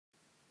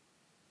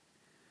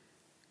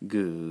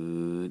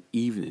Good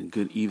evening.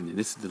 Good evening.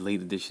 This is the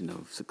late edition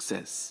of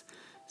Success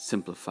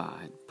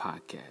Simplified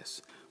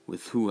podcast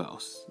with who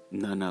else?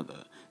 None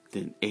other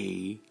than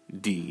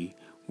A.D.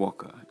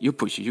 Walker, your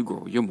pusher, your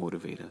grower, your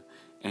motivator,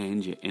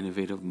 and your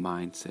innovative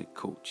mindset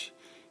coach.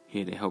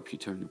 Here to help you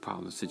turn your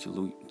problem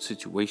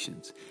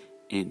situations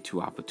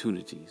into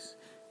opportunities.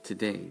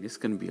 Today, this is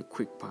going to be a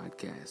quick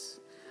podcast.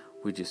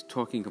 We're just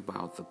talking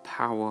about the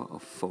power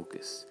of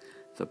focus.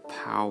 The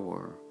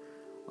power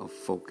of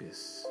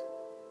focus.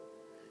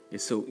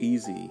 It's so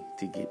easy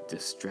to get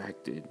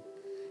distracted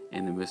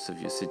in the midst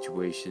of your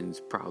situations,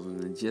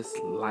 problems, and just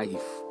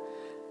life,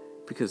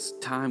 because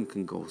time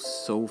can go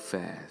so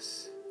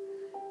fast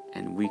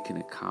and we can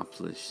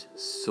accomplish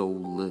so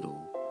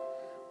little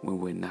when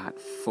we're not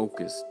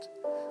focused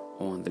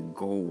on the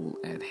goal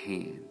at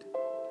hand.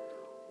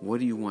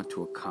 What do you want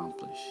to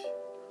accomplish?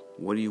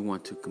 What do you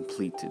want to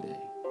complete today?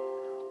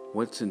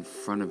 What's in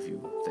front of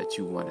you that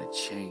you want to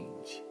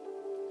change?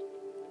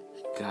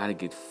 You got to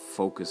get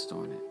focused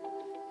on it.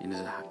 And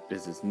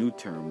there's this new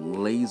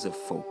term, laser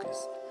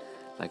focused.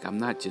 Like, I'm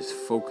not just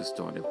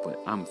focused on it,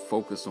 but I'm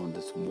focused on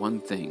this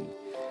one thing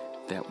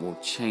that will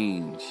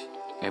change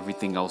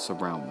everything else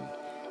around me.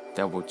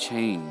 That will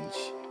change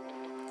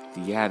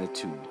the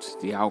attitudes,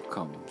 the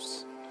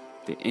outcomes,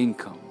 the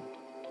income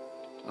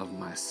of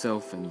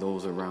myself and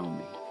those around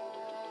me.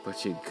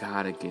 But you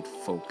gotta get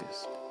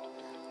focused.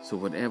 So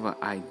whatever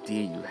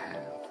idea you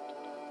have,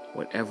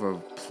 whatever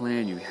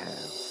plan you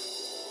have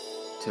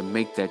to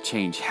make that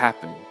change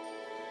happen,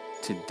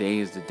 today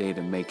is the day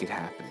to make it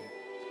happen.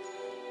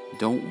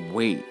 Don't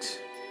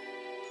wait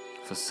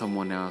for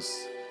someone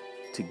else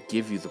to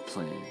give you the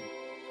plan.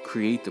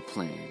 Create the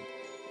plan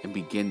and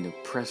begin to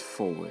press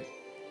forward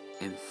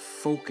and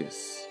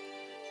focus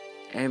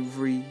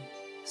every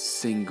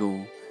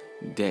single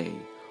day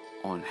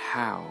on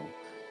how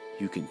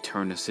you can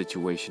turn a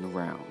situation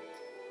around.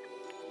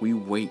 We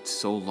wait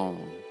so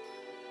long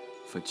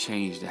for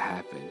change to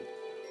happen,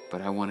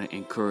 but I want to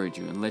encourage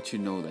you and let you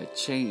know that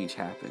change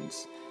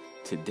happens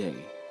today.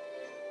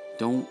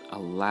 Don't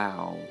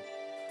allow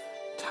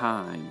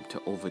time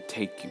to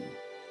overtake you.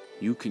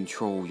 You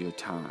control your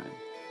time.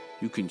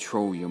 You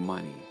control your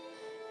money.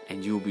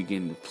 And you'll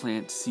begin to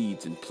plant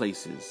seeds in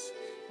places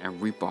and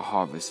reap a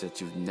harvest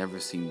that you've never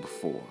seen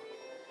before.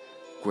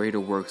 Greater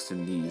works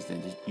than these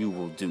that you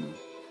will do.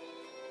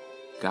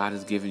 God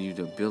has given you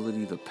the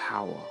ability, the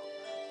power,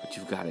 but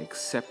you've got to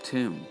accept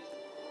Him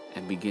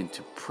and begin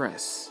to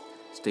press.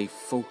 Stay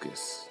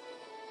focused.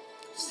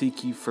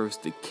 Seek ye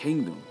first the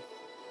kingdom,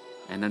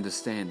 and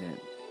understand that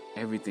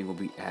everything will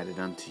be added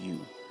unto you.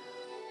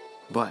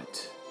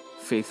 But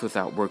faith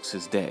without works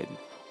is dead.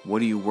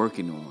 What are you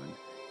working on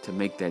to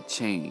make that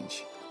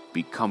change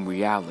become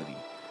reality?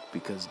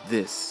 Because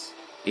this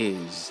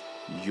is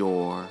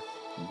your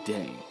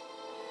day.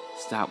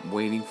 Stop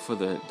waiting for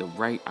the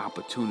right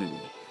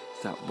opportunity.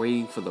 Stop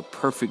waiting for the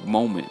perfect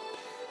moment.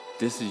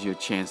 This is your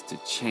chance to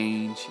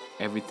change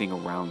everything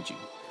around you.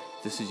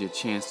 This is your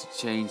chance to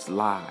change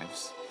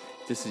lives.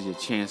 This is your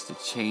chance to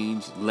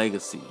change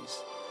legacies.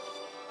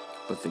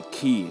 But the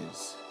key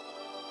is,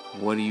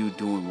 what are you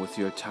doing with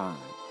your time?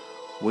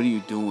 What are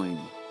you doing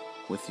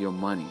with your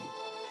money?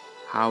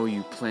 How are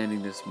you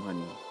planning this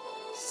money,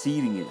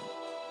 seeding it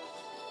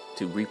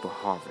to reap a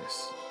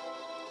harvest?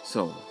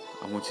 So,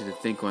 I want you to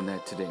think on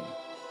that today.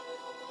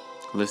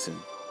 Listen,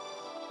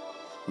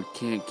 we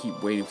can't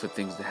keep waiting for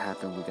things to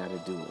happen. We got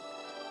to do it.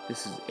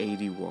 This is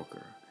A.D.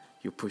 Walker,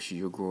 your pusher,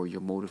 your grower,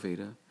 your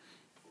motivator,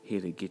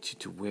 here to get you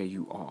to where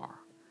you are.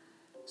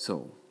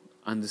 So,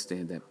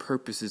 understand that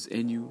purpose is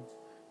in you,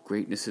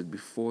 greatness is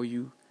before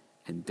you,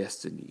 and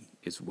destiny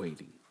is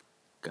waiting.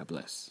 God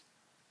bless.